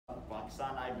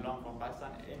Pakistan. I belong from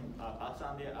Pakistan. In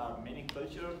Pakistan, there are many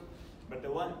cultures, but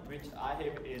the one which I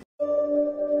have is.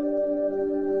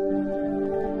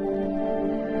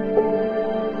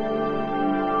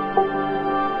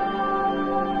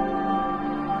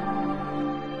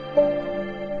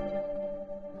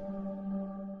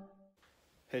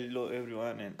 Hello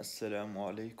everyone and assalamu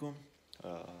alaikum.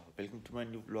 Welcome to my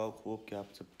new vlog. Hope कि आप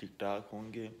सब ठीक ठाक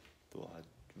होंगे. तो आज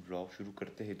vlog शुरू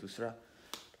करते हैं. दूसरा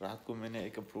रात को मैंने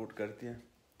एक अपलोड कर दिया,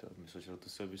 तो मैं सोच रहा था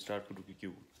उससे भी स्टार्ट करूँ, क्योंकि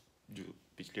जो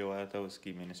पिछले वाला था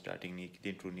उसकी मैंने स्टार्टिंग नहीं की थी,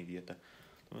 इंट्रो नहीं दिया था,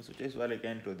 तो मैं सोचा इस वाले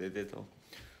का इंट्रो दे देता हूँ.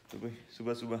 तो भाई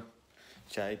सुबह सुबह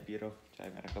चाय पी रहा हूँ. चाय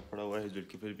मेरा कप पड़ा हुआ है.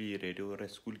 जुल्किफर भी रेडी हो रहा है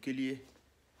स्कूल के लिए,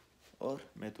 और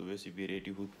मैं तो वैसे भी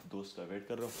रेडी हूँ. दोस्त का वेट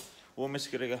कर रहा हूँ, वो मिस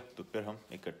करेगा तो फिर हम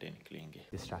इकट्ठे निकलेंगे.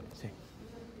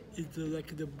 It's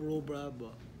like the bro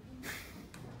brabo.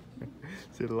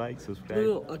 So like, subscribe.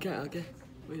 No, okay.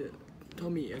 Wait, tell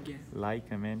me again. Like,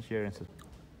 comment, share, and subscribe.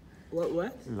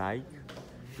 What?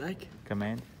 Like,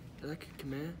 comment,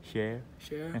 share,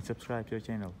 and subscribe to your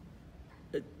channel.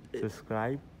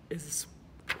 Subscribe. Is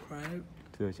subscribe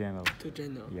to your channel.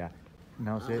 Yeah.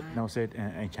 Now say it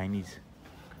in Chinese.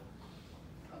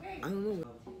 I don't know.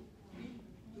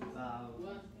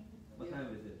 What time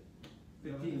is it?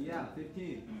 15, yeah,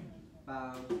 15.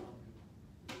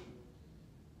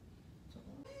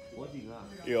 What do you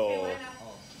got? Yo.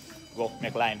 Go,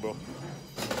 McLean, bro.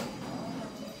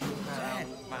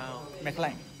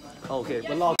 McLean. Okay,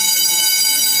 but log.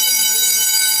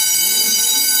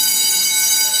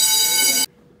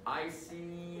 I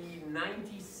see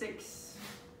 96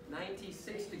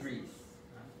 degrees.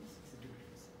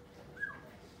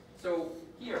 So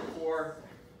here for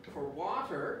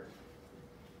water,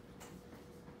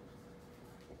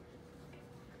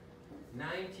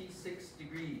 96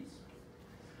 degrees.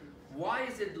 Why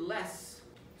is it less?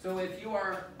 So if you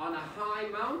are on a high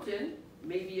mountain,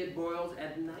 maybe it boils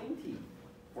at 90.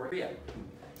 Or yeah.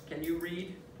 Can you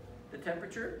read the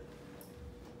temperature?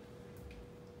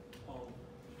 Oh.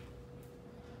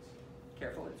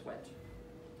 Careful, it's wet.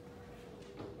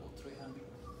 300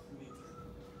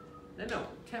 meters. No,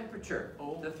 temperature.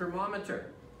 Oh. The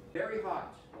thermometer. Very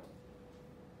hot.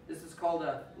 This is called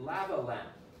a lava lamp.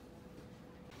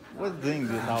 What's doing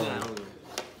this out?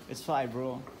 It's fine,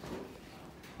 bro.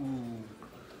 Ooh.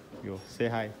 Yo, say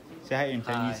hi. Say hi in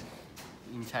Chinese.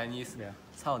 In Chinese, Yeah.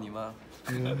 操你妈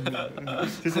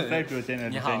To subscribe to your channel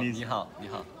in 你好 Chinese. 你好你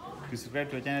好 To subscribe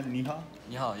to your channel, 你好.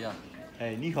 你好 yeah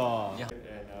Hey, 你好. Yeah.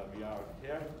 And we are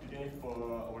here today for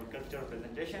our culture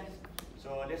presentation. So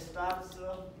let's start.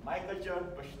 My culture,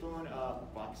 Pashtun,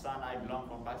 Pakistan. I belong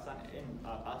from Pakistan. In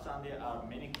Pakistan, there are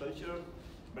many cultures,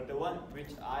 but the one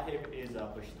which I have is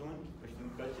Pashtun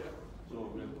culture. So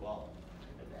we'll go out.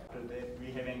 After that,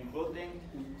 we having clothing.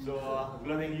 So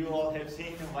clothing, you all have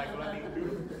seen my clothing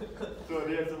too. So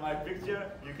there's my picture.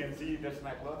 You can see that's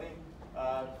my clothing.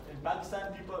 In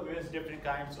Pakistan, people wear different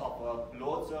kinds of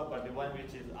clothes, but the one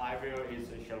which is I wear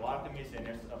is shalwar kameez, and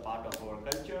it's a part of our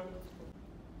culture.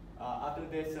 After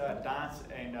this, dance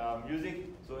and music.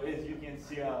 So as you can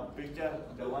see a picture,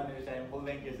 the one which I'm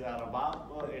holding is a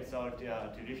rabab. It's our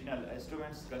traditional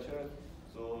instruments, culture.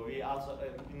 So we also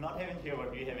not having here,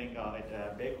 but we having it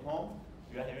back home.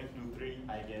 We are having 2-3,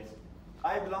 I guess.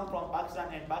 I belong from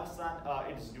Pakistan, and Pakistan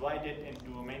it's divided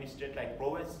into many states like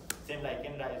province. Same like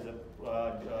India is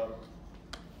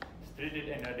split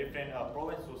in a different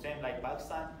province. So same like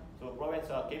Pakistan. So province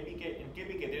KPK, in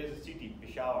KPK there is a city,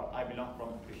 Peshawar. I belong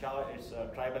from Peshawar. It's a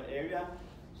tribal area.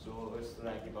 So it's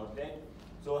like about that.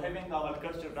 So having our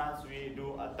cultural dance, we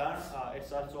do a turn.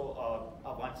 It's also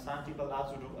Afghanistan people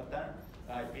also do a turn.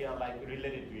 We are like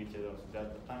related to each other. So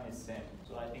the turn is same.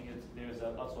 So I think there is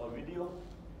also a video.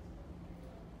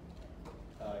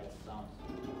 It sounds.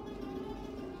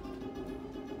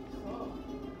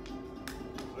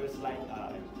 So it's like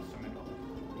instrument of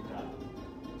guitar.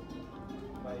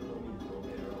 I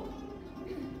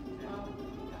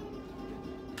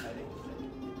think it's it.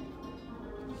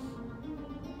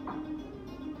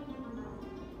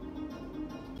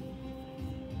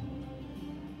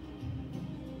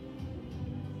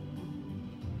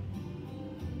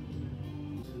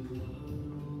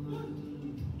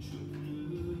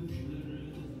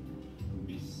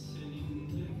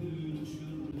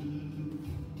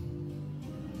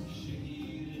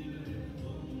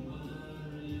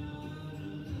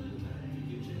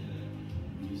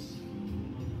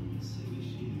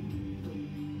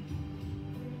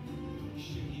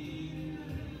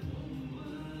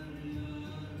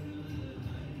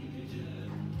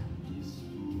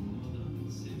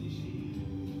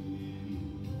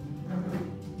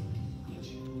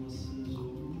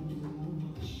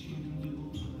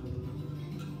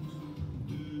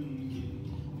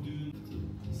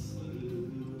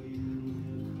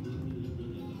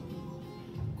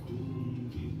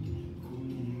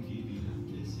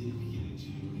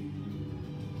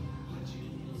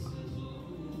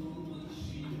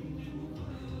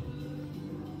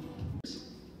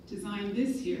 designed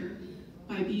this year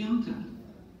by Bianca,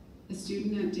 a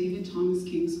student at David Thomas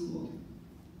King School.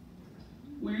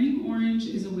 Wearing orange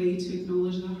is a way to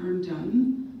acknowledge the harm done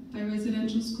by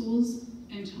residential schools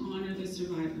and to honor the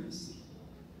survivors.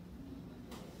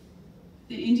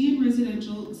 The Indian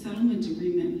Residential Settlement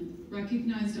Agreement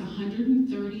recognized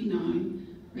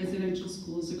 139 residential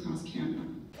schools across Canada.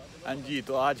 हाँ जी,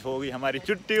 तो आज हो गई हमारी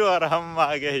छुट्टी और हम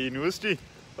आ गए यूनिवर्सिटी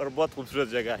और बहुत खूबसूरत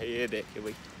जगह है ये देखिए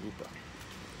भाई ऊपर।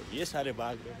 और ये सारे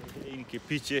बाग इनके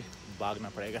पीछे भागना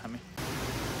पड़ेगा हमें।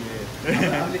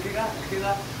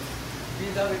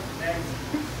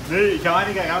 नहीं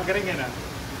शवानी का काम करेंगे ना।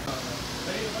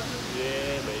 ये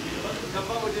भाई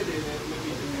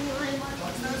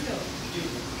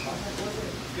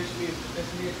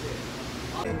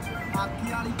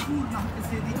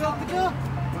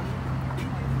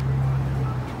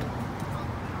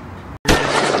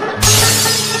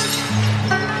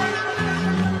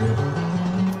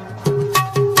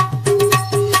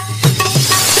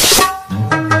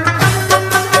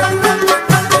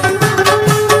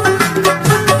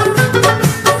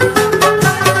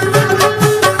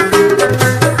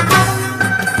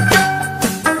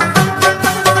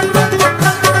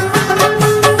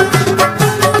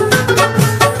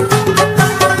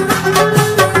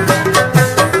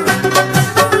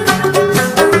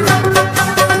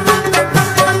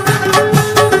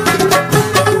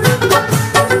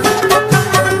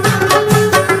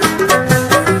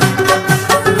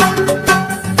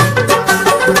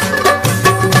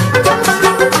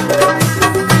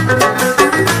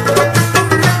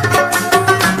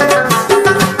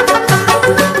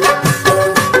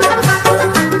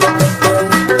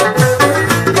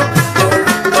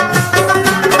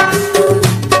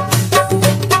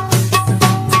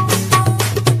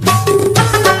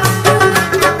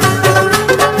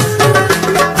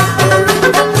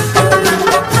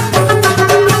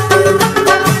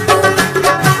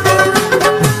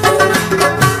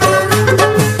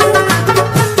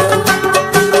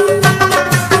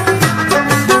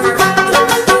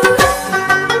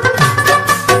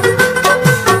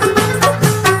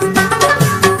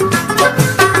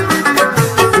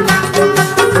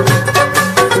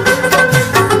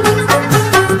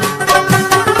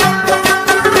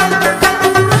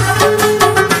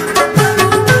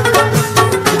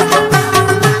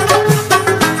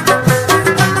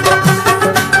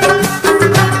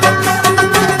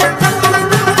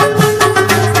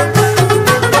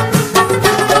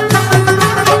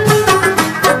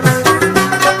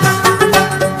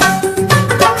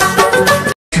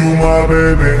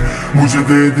मुझे दे मुझे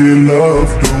दे दे लव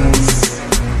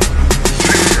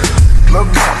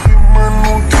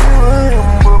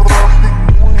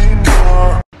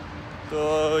तो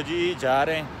जी जा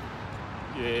रहे हैं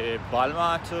ये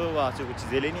वालमार्ट, वहाँ से कुछ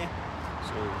चीज़ें लेनी है।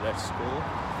 So let's go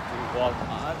to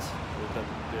Walmart,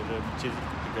 चीज़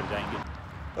कर जाएंगे।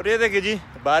 और ये देखिए जी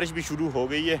बारिश भी शुरू हो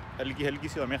गई है, हल्की हल्की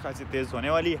सी, हमें खासी तेज़ होने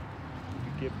वाली है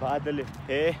क्योंकि बादल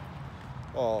है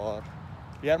और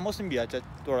यार मौसम भी अच्छा,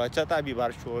 थोड़ा अच्छा था। अभी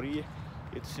बारिश हो रही है,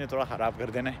 ये तो इसने थोड़ा ख़राब कर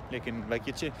देना है, लेकिन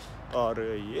बाकी अच्छे। और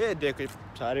ये देखो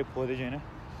सारे पौधे जो है ना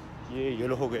ये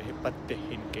येलो हो गए हैं पत्ते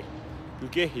इनके,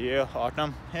 क्योंकि ये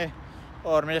ऑटम है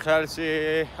और मेरे ख्याल से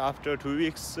आफ्टर 2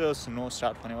 वीक्स स्नो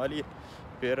स्टार्ट होने वाली है।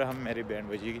 फिर हम मेरी बैंड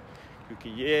बजेगी क्योंकि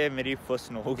ये मेरी फर्स्ट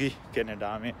स्नो होगी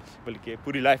कनाडा में, बल्कि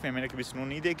पूरी लाइफ में मैंने कभी स्नो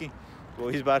नहीं देखी।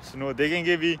 तो इस बार स्नो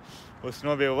देखेंगे भी और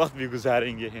स्नो पे वक्त भी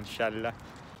गुजारेंगे इंशाल्लाह।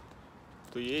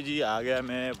 तो ये जी आ गया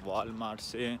मैं वॉलमार्ट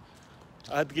से।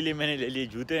 आज के लिए मैंने ले लिए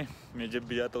जूते। मैं जब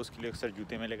भी जाता हूँ उसके लिए अक्सर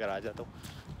जूते में लेकर आ जाता हूँ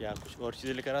या कुछ और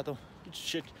चीज़ें लेकर आता हूँ।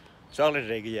 शिट चॉकलेट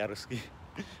रह गई यार उसकी।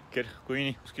 खैर कोई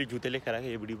नहीं, उसके लिए जूते लेकर आ गए,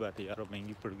 ये बड़ी बात है यार, और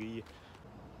महंगी पड़ गई है।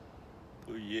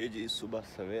 तो ये जी सुबह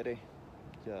सवेरे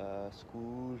या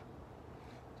स्कूल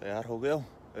तैयार हो गया हूँ,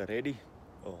 रेडी।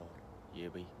 और ये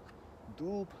भाई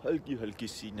धूप हल्की हल्की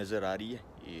सी नज़र आ रही है।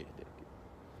 ये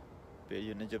पे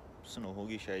ये न जब स्नो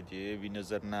होगी शायद ये भी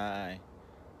नज़र ना आए,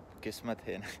 किस्मत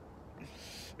है ना।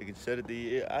 लेकिन सर्दी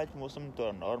ये आज मौसम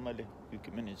तो नॉर्मल है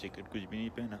क्योंकि मैंने जैकेट कुछ भी नहीं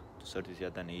पहना, तो सर्दी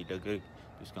ज़्यादा नहीं लग रही,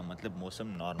 तो इसका मतलब मौसम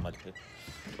नॉर्मल है।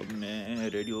 अब मैं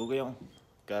रेडी हो गया हूँ,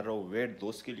 कर रहा हूँ वेट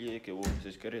दोस्त के लिए कि वो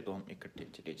मैसेज करे तो हम इकट्ठे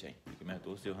चले जाएँ, क्योंकि मेरे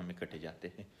दोस्त जो हम इकट्ठे जाते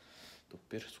हैं। तो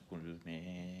फिर स्कूल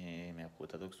में मैं आपको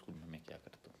बताता हूँ स्कूल में मैं क्या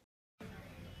करता हूँ।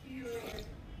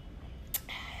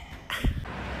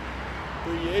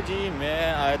 तो ये जी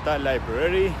मैं आया था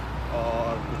लाइब्रेरी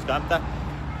और कुछ काम था,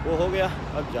 वो हो गया,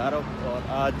 अब जा रहा हूँ। और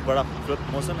आज बड़ा खूबसूरत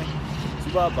मौसम है,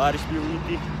 सुबह बारिश भी हुई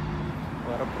थी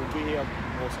और अब रुकी है। अब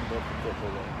मौसम बहुत खूबसूरत हो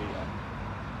गया यार,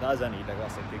 अंदाज़ा नहीं लगा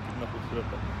सकते कितना खूबसूरत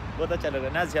है, बहुत अच्छा लग रहा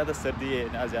है। ना ज़्यादा सर्दी है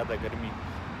ना ज़्यादा गर्मी,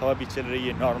 हवा भी चल रही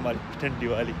है नॉर्मल ठंडी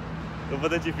वाली, तो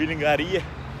बहुत अच्छी फीलिंग आ रही है।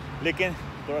 लेकिन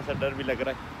थोड़ा सा डर भी लग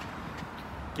रहा है।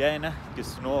 क्या है ना कि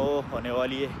स्नो होने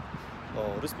वाली है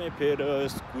और उसमें फिर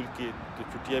स्कूल की तो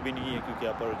छुट्टियाँ भी नहीं है, क्योंकि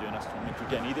यहाँ पर जो है ना स्कूल में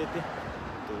छुट्टियाँ नहीं देते,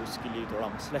 तो उसके लिए थोड़ा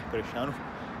मसला है, परेशान हूँ।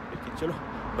 लेकिन चलो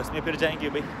बस में फिर जाएंगे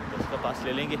भाई, बस का पास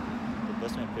ले लेंगे तो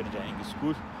बस में फिर जाएंगे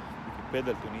स्कूल, क्योंकि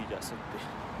पैदल तो नहीं जा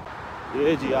सकते।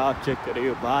 ये जी आप चेक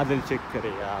करिए, बादल चेक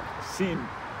करिए आप, सीन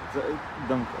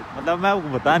एकदम, मतलब मैं आपको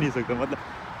बता नहीं सकता, मतलब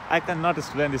I can not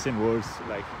explain this in words,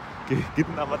 like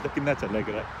कितना मतलब कितना अच्छा लग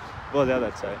रहा है, बहुत ज़्यादा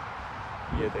अच्छा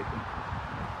है। ये देखो,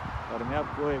 और मैं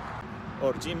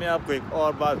आपको एक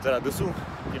और बात ज़रा दसूँ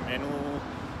कि मैनू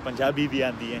पंजाबी भी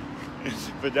आती है।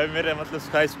 पंजाबी मेरे मतलब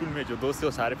हाई स्कूल में जो दोस्त है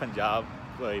वो सारे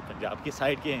पंजाब के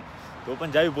साइड के हैं, तो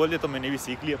पंजाबी बोलते तो मैंने भी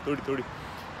सीख लिया थोड़ी थोड़ी,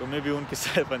 तो मैं भी उनके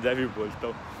साथ पंजाबी बोलता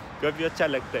हूँ, काफ़ी अच्छा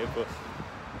लगता है वो।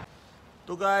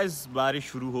 तो गाइस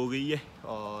बारिश शुरू हो गई है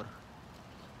और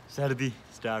सर्दी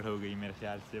स्टार्ट हो गई मेरे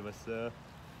ख्याल से, बस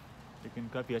लेकिन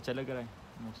काफ़ी अच्छा लग रहा है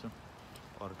मौसम,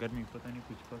 और गर्मी पता नहीं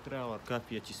कुछ पक रहा है और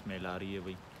काफ़ी अच्छी स्मेल आ रही है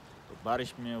भाई। तो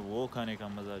बारिश में वो खाने का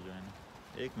मज़ा जो है ना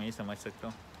एक मैं ही समझ सकता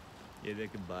हूँ। ये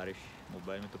देखिए बारिश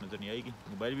मोबाइल में तो नज़र नहीं आएगी,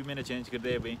 मोबाइल भी मैंने चेंज कर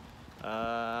दिया है भाई।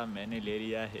 मैंने ले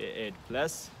लिया है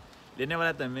 8+, लेने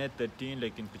वाला था मैं 13,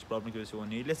 लेकिन कुछ प्रॉब्लम की वजह से वो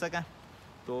नहीं ले सका,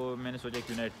 तो मैंने सोचा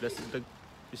क्यों ना 8+ तक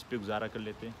इस पर गुजारा कर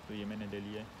लेते हैं, तो ये मैंने ले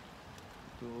लिया है।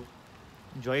 तो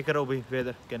एंजॉय करो भाई,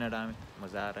 वेदर कनाडा में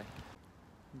मज़ा आ रहा है।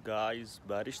 गाइस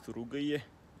बारिश तो रुक गई है,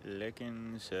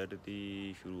 लेकिन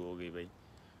सर्दी शुरू हो गई भाई,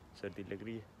 सर्दी लग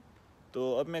रही है। तो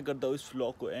अब मैं करता हूँ इस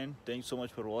व्लॉग को and. Thank so much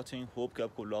for watching, hope कि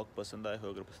आपको व्लॉग पसंद आए हो।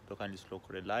 अगर पसंद तो खाली इस व्लॉग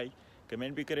को लाइक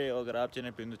कमेंट भी करें, और अगर आप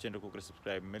चैनल पर तो चैनल को करें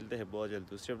सब्सक्राइब। मिलते हैं बहुत जल्द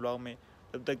दूसरे व्लॉग में,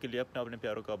 तब तक के लिए अपने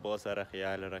प्यारों का बहुत सारा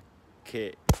ख्याल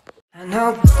रखें।